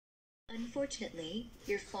Unfortunately,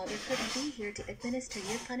 your father couldn't be here to administer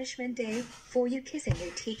your punishment day for you kissing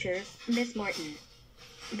your teacher, Miss Martin.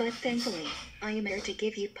 But thankfully, I am here to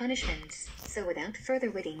give you punishments. So without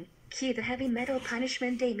further waiting, cue the heavy metal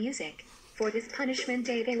punishment day music. For this punishment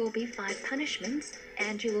day there will be 5 punishments,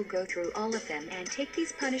 and you will go through all of them and take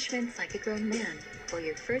these punishments like a grown man. For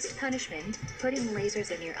your first punishment, putting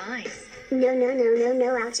lasers in your eyes. No, no, no, no,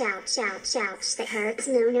 no, ouch, ouch, ouch, ouch, that hurts.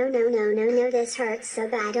 No, no, no, no, no, no, this hurts so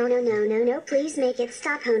bad. Oh, no, no, no, no, please make it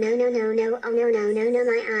stop. Oh, no, no, no, no, oh, no, no, no, no,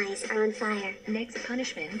 my eyes are on fire. Next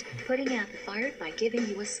punishment, putting out the fire by giving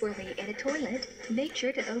you a swirly in a toilet. Make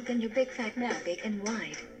sure to open your big fat mouth big and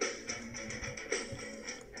wide.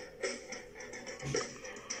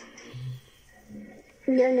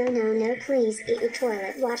 No, no, no, no, please, eat your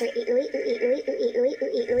toilet water.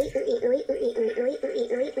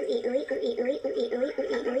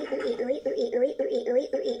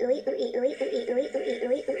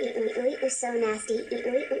 So nasty.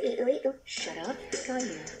 Shut up,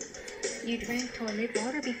 Caillou. You drank toilet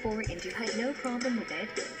water before and you had no problem with it.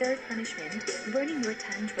 Third punishment, burning your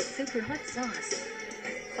tongue with super hot sauce.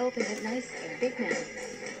 Open it nice and big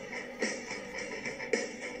mouth.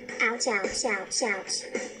 Ouch, ouch, ouch, ouch.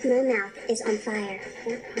 My mouth is on fire.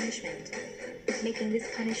 Fourth punishment, making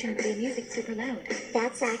this punishment day music super loud.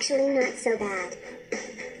 That's actually not so bad.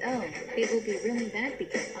 Oh, it will be really bad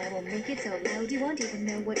because I will make it so loud you won't even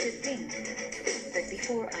know what to think. But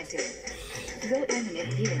before I do, go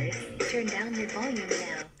animate viewers, turn down your volume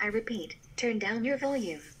now. I repeat, turn down your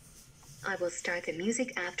volume. I will start the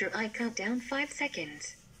music after I count down 5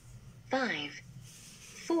 seconds. 5,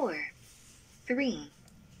 4, 3,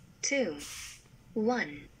 2,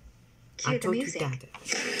 1. Cue the music.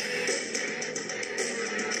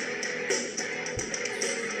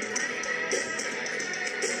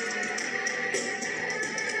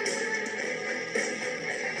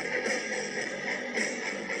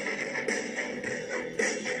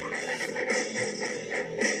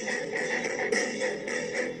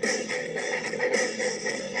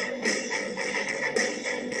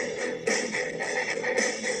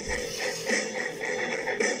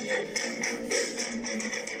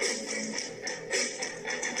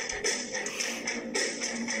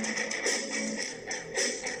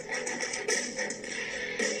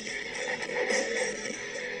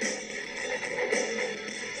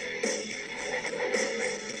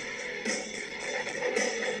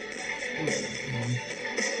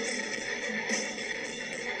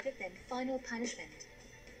 Final punishment.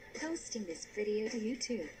 Posting this video to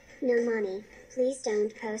YouTube. No, Mommy, please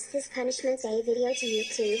don't post this punishment day video to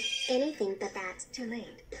YouTube. Anything but that. Too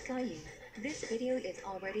late, Caillou. This video is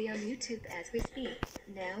already on YouTube as we speak.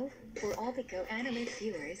 Now, for all the Go Animate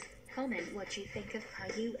viewers, comment what you think of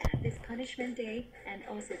Caillou at this punishment day, and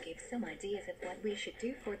also give some ideas of what we should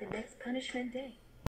do for the next punishment day.